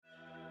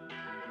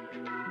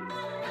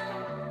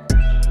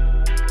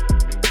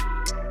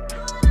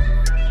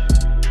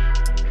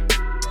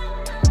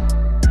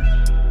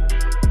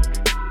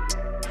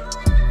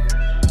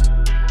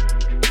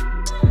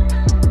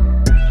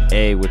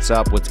what's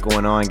up? What's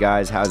going on,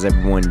 guys? How's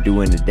everyone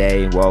doing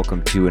today?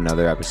 Welcome to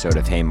another episode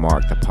of Hey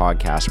Mark, the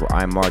podcast where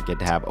I, Mark, get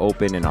to have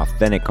open and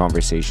authentic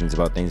conversations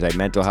about things like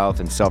mental health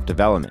and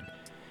self-development.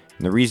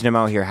 And the reason I'm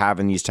out here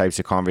having these types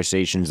of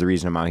conversations, the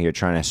reason I'm out here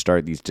trying to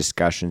start these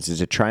discussions is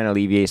to try and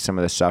alleviate some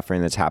of the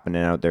suffering that's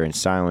happening out there in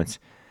silence.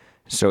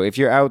 So if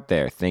you're out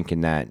there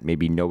thinking that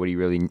maybe nobody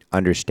really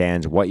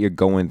understands what you're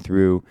going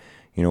through,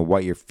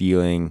 what you're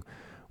feeling,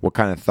 what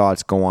kind of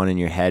thoughts go on in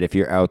your head, if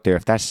you're out there,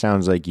 if that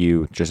sounds like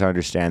you, just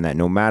understand that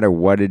no matter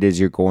what it is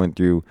you're going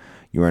through,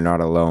 you are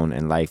not alone,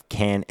 and life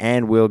can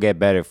and will get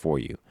better for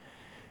you.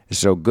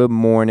 So good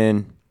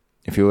morning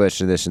if you're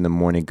listening to this in the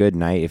morning. Good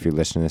night if you're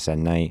listening to this at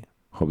night.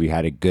 Hope you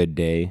had a good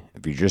day.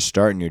 If you're just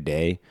starting your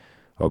day,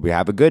 hope you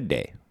have a good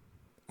day.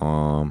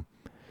 But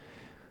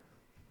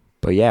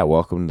yeah,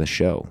 welcome to the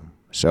show.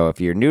 So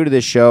if you're new to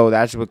this show,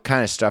 that's what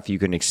kind of stuff you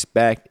can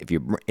expect.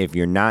 If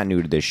you're not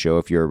new to this show,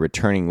 if you're a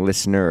returning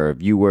listener or a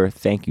viewer,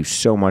 thank you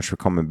so much for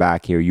coming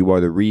back here. You are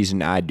the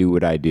reason I do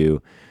what I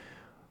do.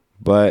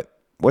 But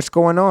what's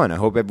going on? I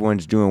hope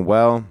everyone's doing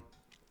well.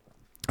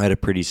 I had a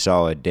pretty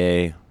solid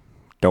day.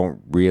 Don't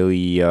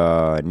really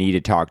need to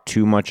talk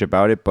too much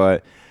about it,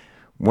 but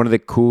one of the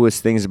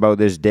coolest things about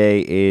this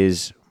day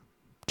is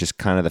just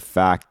kind of the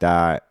fact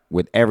that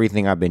with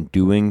everything I've been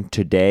doing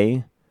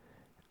today,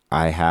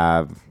 I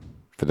have,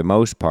 for the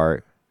most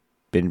part,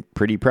 been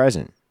pretty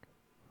present.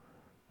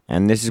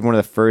 And this is one of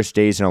the first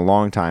days in a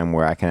long time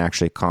where I can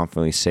actually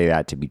confidently say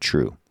that to be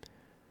true.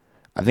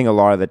 I think a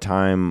lot of the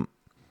time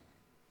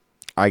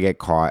I get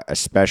caught,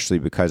 especially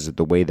because of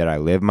the way that I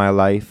live my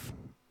life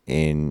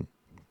in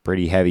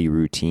pretty heavy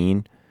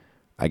routine.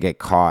 I get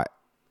caught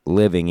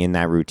living in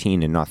that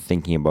routine and not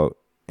thinking about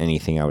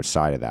anything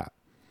outside of that.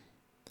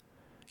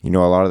 A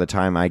lot of the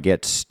time I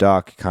get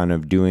stuck kind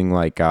of doing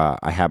like, I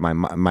have my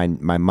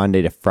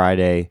Monday to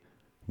Friday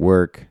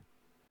work,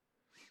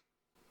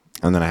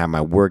 and then I have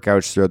my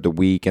workouts throughout the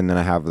week, and then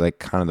I have like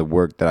kind of the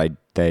work that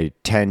I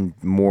tend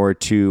more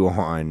to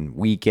on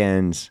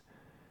weekends.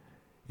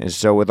 And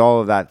so with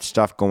all of that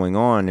stuff going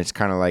on, it's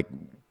kind of like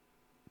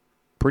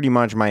pretty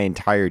much my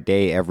entire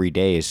day, every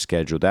day is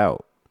scheduled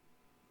out.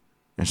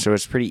 And so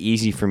it's pretty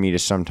easy for me to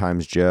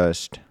sometimes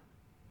just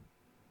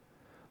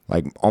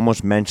like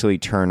almost mentally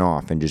turn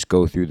off and just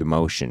go through the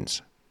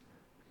motions.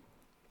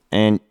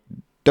 And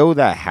though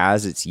that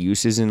has its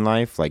uses in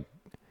life, like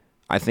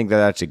I think that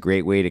that's a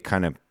great way to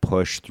kind of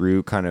push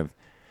through kind of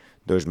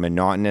those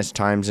monotonous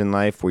times in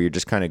life where you're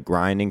just kind of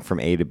grinding from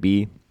A to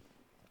B.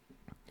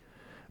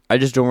 I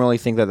just don't really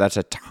think that that's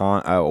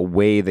a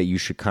way that you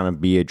should kind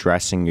of be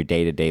addressing your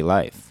day-to-day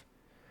life.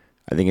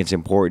 I think it's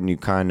important you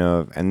kind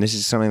of, and this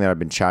is something that I've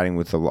been chatting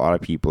with a lot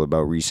of people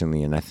about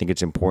recently, and I think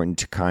it's important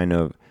to kind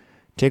of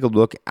take a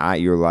look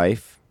at your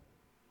life.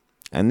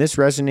 And this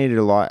resonated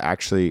a lot,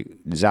 actually.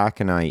 Zach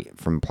and I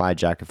from Plaid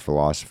Jacket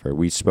Philosopher,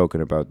 we've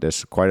spoken about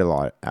this quite a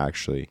lot,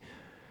 actually.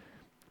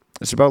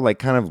 It's about like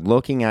kind of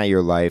looking at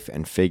your life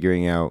and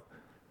figuring out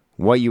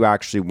what you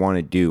actually want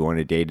to do on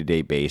a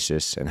day-to-day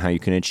basis and how you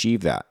can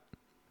achieve that.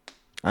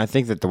 I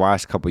think that the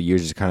last couple of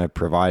years has kind of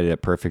provided a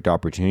perfect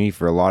opportunity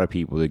for a lot of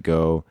people to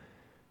go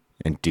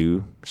and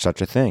do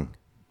such a thing.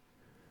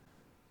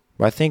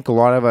 But I think a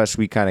lot of us,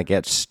 we kind of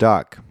get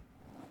stuck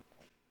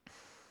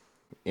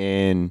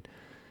in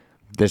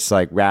this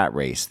like rat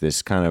race,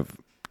 this kind of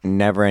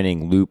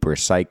never-ending loop or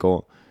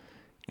cycle,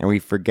 and we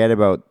forget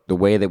about the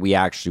way that we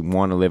actually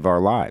want to live our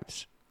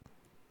lives.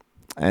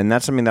 And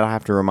that's something that I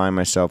have to remind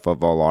myself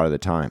of a lot of the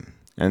time.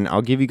 And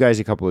I'll give you guys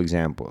a couple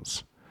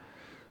examples.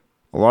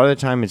 A lot of the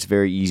time, it's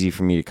very easy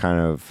for me to kind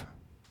of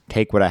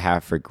take what I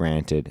have for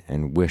granted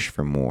and wish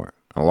for more.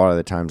 A lot of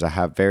the times I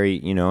have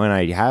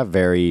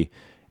very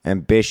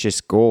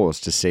ambitious goals,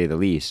 to say the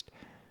least.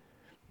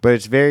 But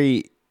it's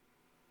very,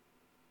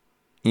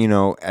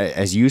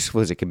 as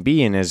useful as it can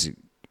be, and as,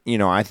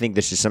 I think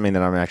this is something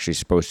that I'm actually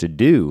supposed to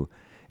do.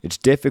 It's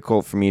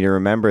difficult for me to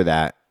remember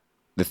that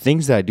the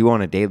things that I do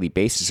on a daily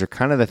basis are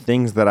kind of the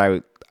things that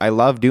I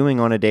love doing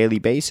on a daily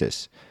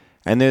basis.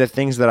 And they're the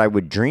things that I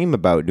would dream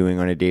about doing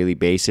on a daily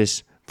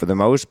basis for the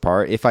most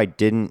part if I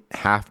didn't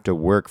have to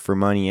work for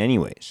money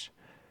anyways.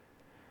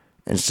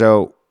 And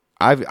so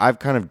I've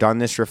kind of done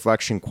this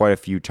reflection quite a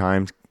few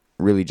times,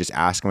 really just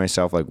asking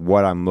myself like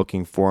what I'm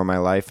looking for in my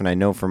life. And I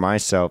know for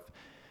myself,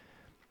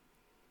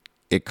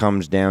 it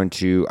comes down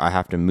to I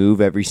have to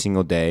move every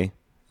single day.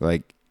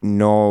 Like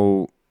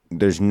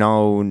there's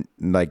no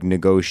like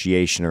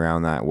negotiation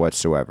around that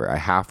whatsoever. I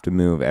have to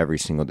move every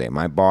single day.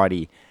 My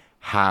body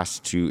has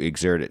to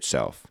exert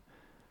itself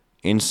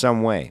in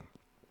some way.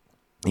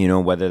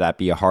 Whether that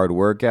be a hard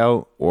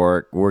workout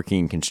or working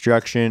in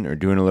construction or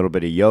doing a little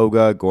bit of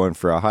yoga, going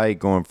for a hike,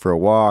 going for a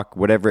walk,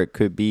 whatever it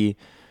could be,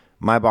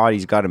 my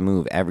body's got to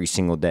move every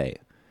single day.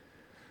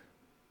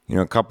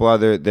 There's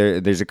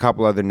a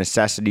couple other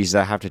necessities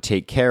that I have to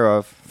take care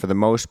of for the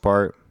most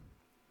part.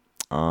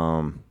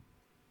 I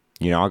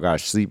got to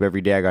sleep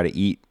every day. I got to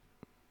eat.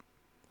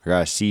 I got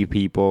to see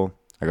people.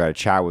 I got to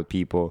chat with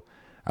people.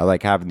 I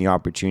like having the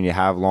opportunity to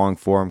have long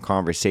form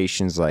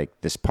conversations like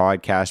this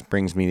podcast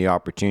brings me the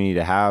opportunity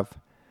to have.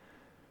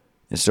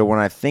 And so when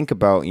I think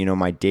about,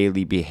 my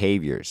daily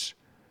behaviors,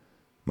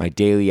 my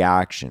daily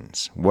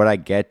actions, what I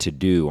get to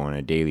do on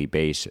a daily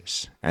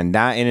basis, and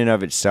that in and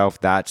of itself,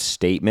 that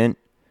statement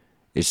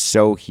is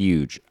so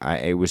huge.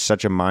 It was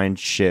such a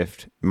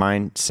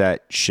mindset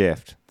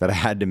shift that I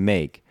had to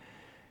make.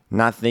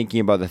 Not thinking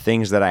about the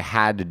things that I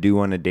had to do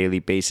on a daily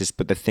basis,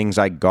 but the things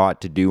I got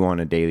to do on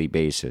a daily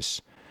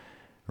basis.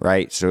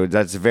 Right? So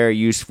that's very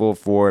useful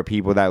for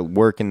people that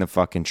work in the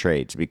fucking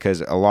trades,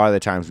 because a lot of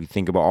the times we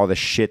think about all the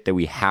shit that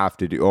we have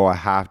to do. Oh, I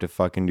have to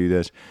fucking do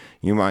this.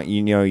 You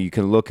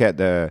can look at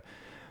the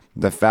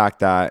fact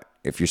that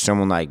if you're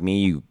someone like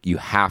me, you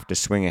have to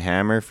swing a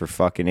hammer for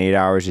fucking 8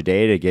 hours a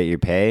day to get your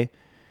pay.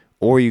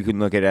 Or you can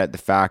look at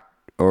it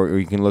or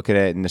you can look at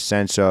it in the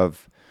sense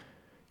of,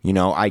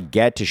 I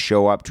get to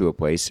show up to a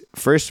place.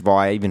 First of all,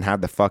 I even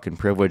have the fucking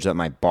privilege that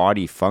my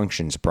body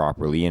functions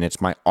properly, and it's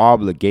my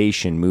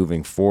obligation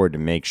moving forward to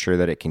make sure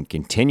that it can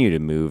continue to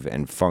move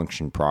and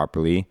function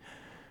properly,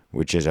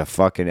 which is a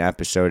fucking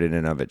episode in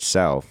and of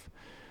itself.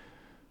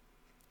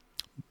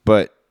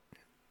 But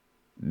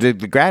the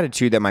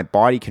gratitude that my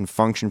body can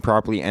function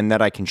properly and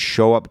that I can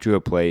show up to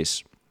a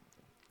place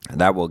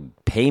that will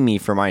pay me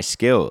for my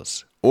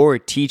skills or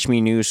teach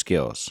me new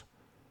skills,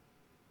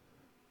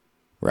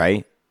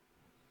 right?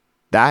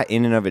 That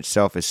in and of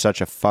itself is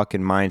such a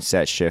fucking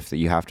mindset shift that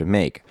you have to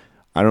make.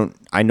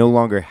 I no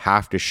longer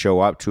have to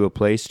show up to a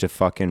place to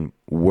fucking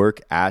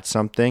work at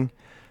something.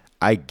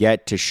 I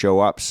get to show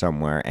up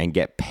somewhere and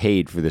get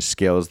paid for the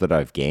skills that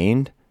I've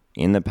gained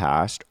in the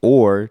past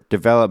or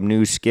develop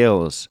new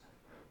skills.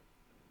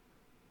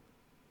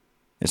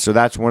 And so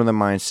that's one of the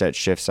mindset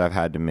shifts I've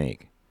had to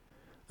make.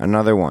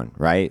 Another one,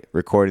 right?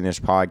 Recording this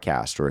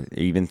podcast, or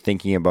even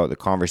thinking about the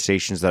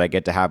conversations that I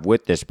get to have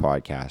with this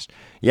podcast.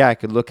 Yeah, I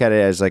could look at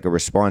it as like a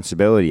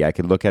responsibility. I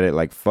could look at it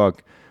like,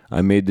 fuck,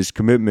 I made this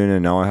commitment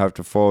and now I have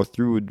to follow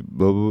through with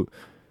blah, blah.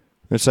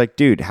 It's like,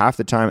 dude, half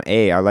the time,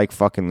 I like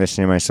fucking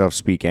listening to myself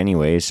speak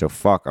anyway, so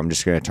fuck, I'm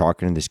just going to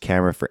talk into this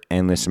camera for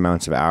endless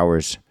amounts of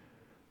hours,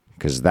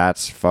 because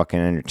that's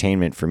fucking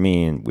entertainment for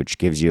me, and which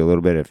gives you a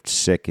little bit of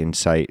sick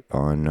insight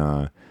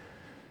on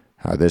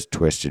how this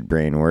twisted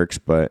brain works.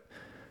 But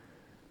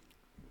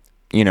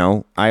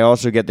I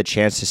also get the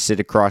chance to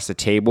sit across the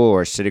table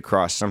or sit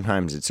across,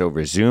 sometimes it's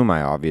over Zoom.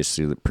 I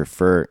obviously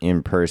prefer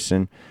in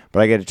person,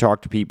 but I get to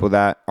talk to people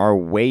that are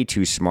way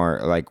too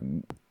smart. Like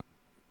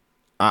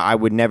I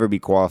would never be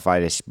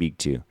qualified to speak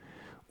to,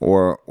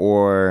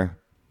 or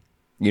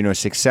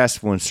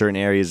successful in certain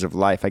areas of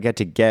life. I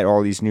get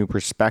all these new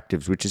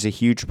perspectives, which is a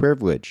huge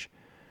privilege.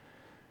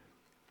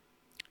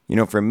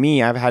 For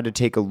me, I've had to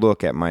take a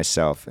look at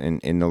myself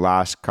in the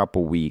last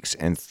couple weeks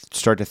and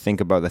start to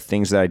think about the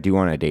things that I do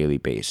on a daily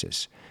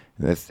basis.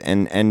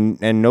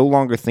 And no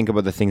longer think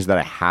about the things that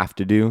I have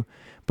to do,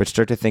 but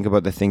start to think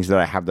about the things that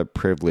I have the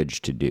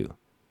privilege to do.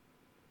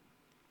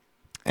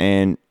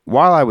 And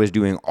while I was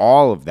doing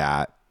all of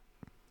that,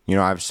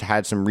 I've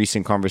had some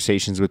recent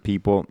conversations with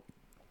people.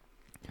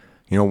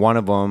 One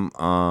of them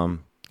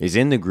is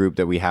in the group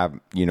that we have,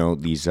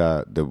 these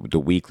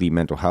the weekly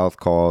mental health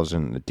calls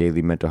and the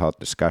daily mental health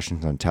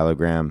discussions on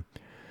Telegram.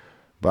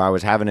 But I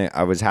was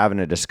having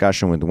a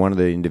discussion with one of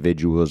the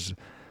individuals,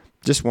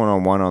 just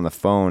one-on-one on the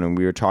phone, and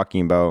we were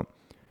talking about,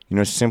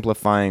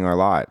 simplifying our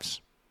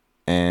lives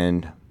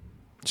and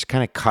just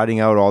kind of cutting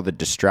out all the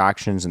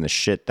distractions and the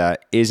shit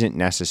that isn't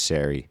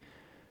necessary,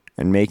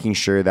 and making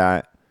sure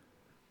that,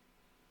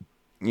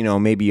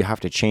 maybe you have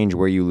to change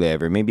where you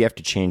live, or maybe you have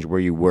to change where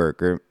you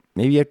work, or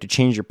maybe you have to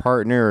change your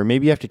partner, or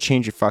maybe you have to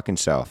change your fucking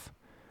self.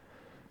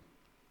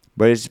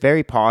 But it's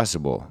very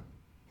possible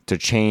to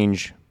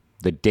change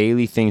the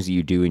daily things that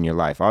you do in your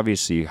life.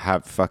 Obviously, you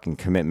have fucking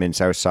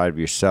commitments outside of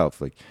yourself.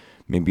 Like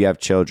maybe you have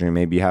children,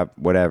 maybe you have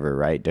whatever,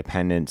 right?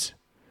 Dependents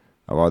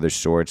of other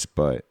sorts.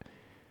 But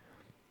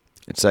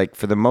it's like,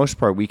 for the most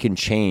part, we can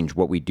change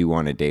what we do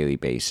on a daily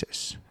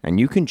basis. And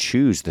you can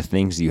choose the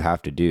things you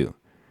have to do.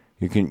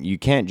 You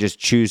can't just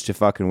choose to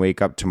fucking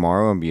wake up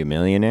tomorrow and be a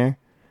millionaire.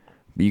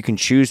 But you can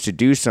choose to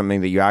do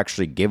something that you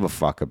actually give a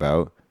fuck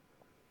about,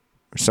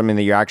 or something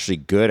that you're actually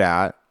good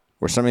at,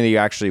 or something that you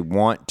actually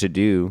want to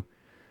do,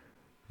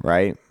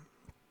 right?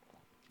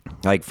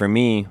 Like for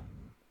me,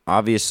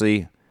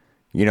 obviously,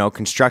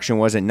 construction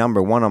wasn't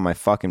number one on my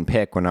fucking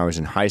pick when I was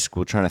in high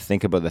school trying to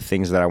think about the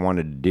things that I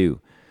wanted to do.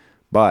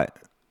 But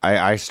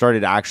I started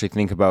to actually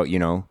think about,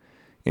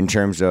 in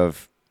terms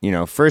of,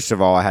 first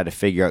of all, I had to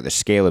figure out the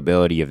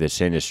scalability of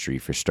this industry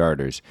for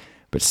starters.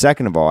 But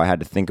second of all, I had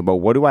to think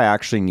about, what do I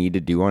actually need to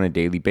do on a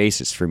daily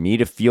basis for me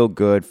to feel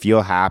good,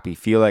 feel happy,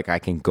 feel like I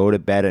can go to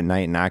bed at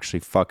night and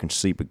actually fucking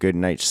sleep a good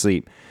night's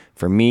sleep.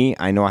 For me,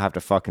 I know I have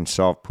to fucking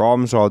solve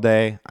problems all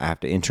day. I have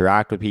to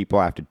interact with people.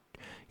 I have to,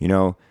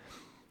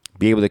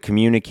 be able to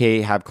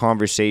communicate, have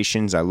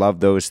conversations. I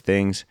love those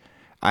things.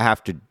 I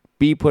have to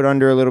be put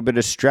under a little bit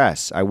of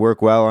stress. I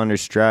work well under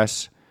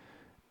stress.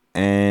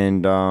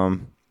 And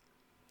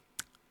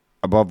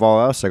above all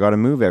else, I got to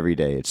move every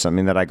day. It's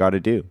something that I got to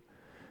do.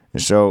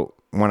 And so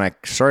when I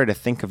started to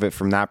think of it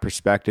from that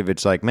perspective,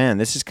 it's like, man,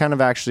 this is kind of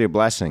actually a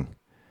blessing.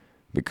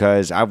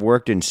 Because I've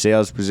worked in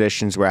sales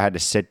positions where I had to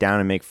sit down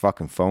and make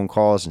fucking phone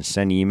calls and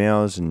send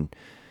emails and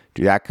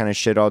do that kind of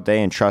shit all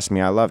day. And trust me,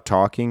 I love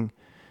talking,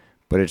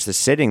 but it's the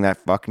sitting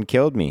that fucking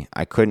killed me.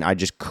 I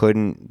just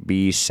couldn't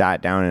be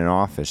sat down in an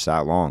office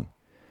that long.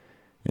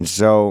 And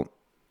so,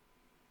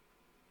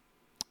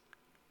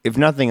 if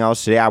nothing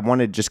else today, I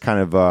want to just kind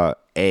of,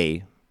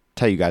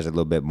 tell you guys a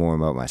little bit more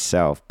about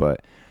myself,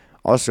 but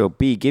also,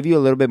 B, give you a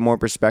little bit more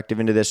perspective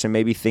into this and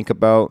maybe think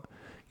about,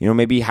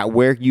 maybe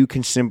where you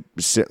can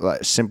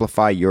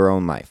simplify your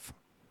own life,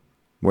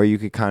 where you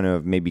could kind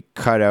of maybe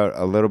cut out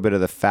a little bit of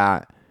the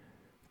fat,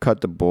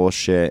 cut the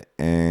bullshit,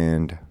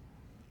 and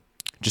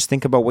just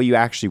think about what you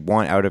actually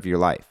want out of your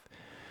life.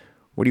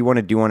 What do you want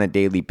to do on a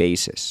daily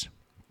basis?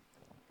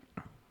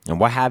 And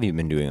what have you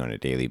been doing on a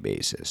daily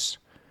basis?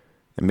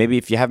 And maybe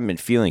if you haven't been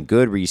feeling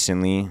good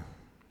recently,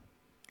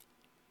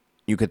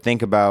 you could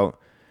think about,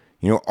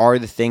 are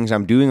the things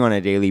I'm doing on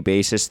a daily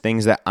basis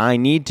things that I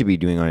need to be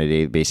doing on a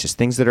daily basis,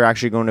 things that are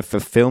actually going to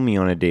fulfill me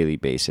on a daily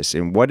basis?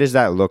 And what does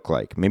that look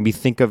like? Maybe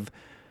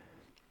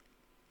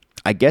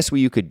I guess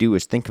what you could do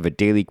is think of a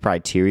daily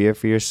criteria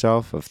for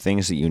yourself of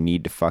things that you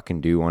need to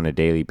fucking do on a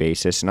daily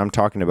basis. And I'm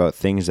talking about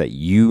things that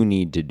you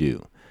need to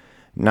do,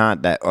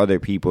 not that other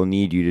people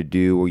need you to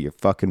do or your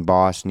fucking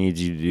boss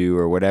needs you to do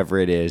or whatever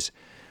it is.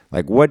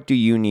 Like, what do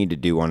you need to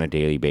do on a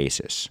daily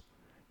basis?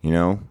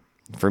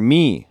 For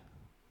me,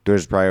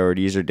 those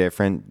priorities are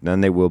different than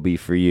they will be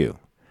for you,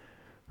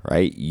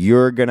 right?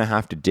 You're going to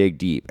have to dig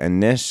deep.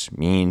 And this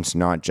means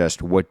not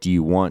just what do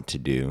you want to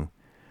do,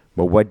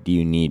 but what do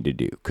you need to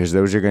do? Because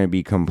those are going to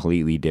be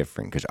completely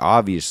different. Because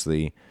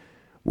obviously,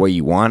 what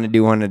you want to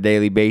do on a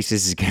daily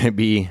basis is going to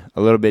be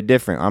a little bit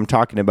different. I'm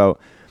talking about,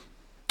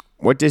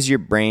 what does your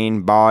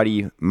brain,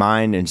 body,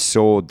 mind, and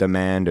soul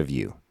demand of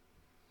you?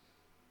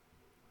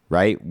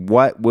 Right?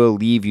 What will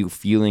leave you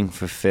feeling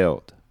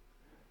fulfilled?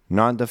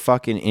 Not the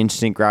fucking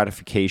instant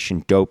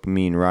gratification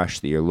dopamine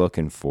rush that you're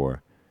looking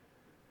for.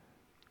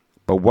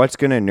 But what's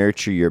going to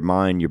nurture your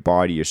mind, your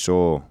body, your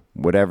soul,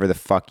 whatever the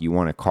fuck you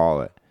want to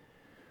call it.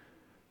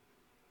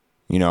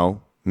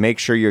 Make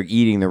sure you're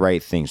eating the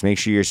right things. Make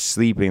sure you're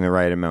sleeping the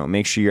right amount.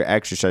 Make sure you're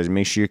exercising.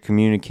 Make sure you're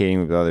communicating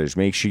with others.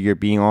 Make sure you're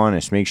being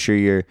honest. Make sure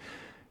you're,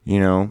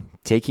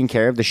 taking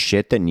care of the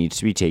shit that needs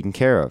to be taken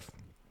care of.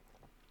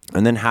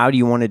 And then how do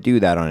you want to do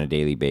that on a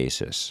daily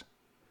basis?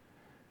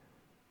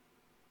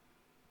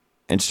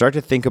 And start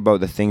to think about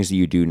the things that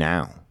you do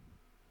now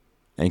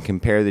and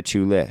compare the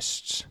two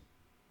lists.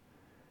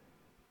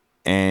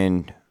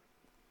 And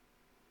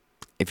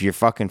if you're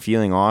fucking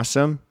feeling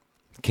awesome,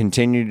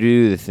 continue to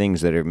do the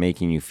things that are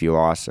making you feel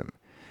awesome.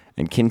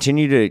 And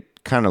continue to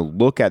kind of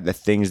look at the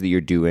things that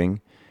you're doing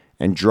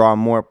and draw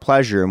more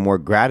pleasure and more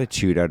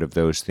gratitude out of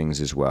those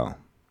things as well.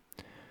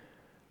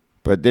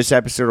 But this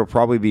episode will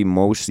probably be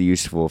mostly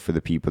useful for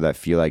the people that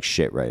feel like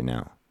shit right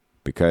now,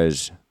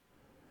 because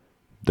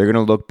they're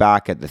going to look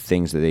back at the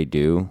things that they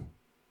do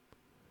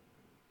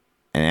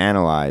and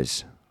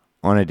analyze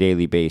on a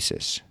daily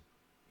basis.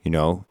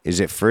 Is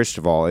it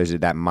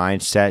that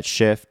mindset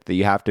shift that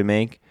you have to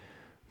make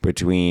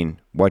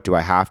between what do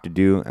I have to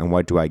do and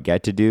what do I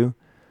get to do?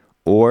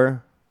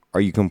 Or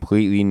are you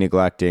completely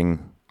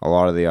neglecting a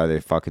lot of the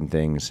other fucking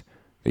things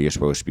that you're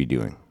supposed to be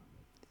doing?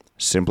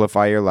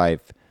 Simplify your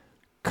life,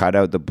 cut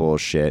out the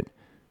bullshit,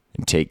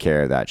 and take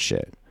care of that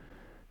shit.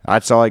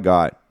 That's all I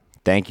got.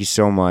 Thank you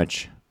so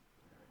much.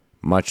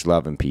 Much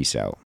love and peace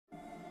out.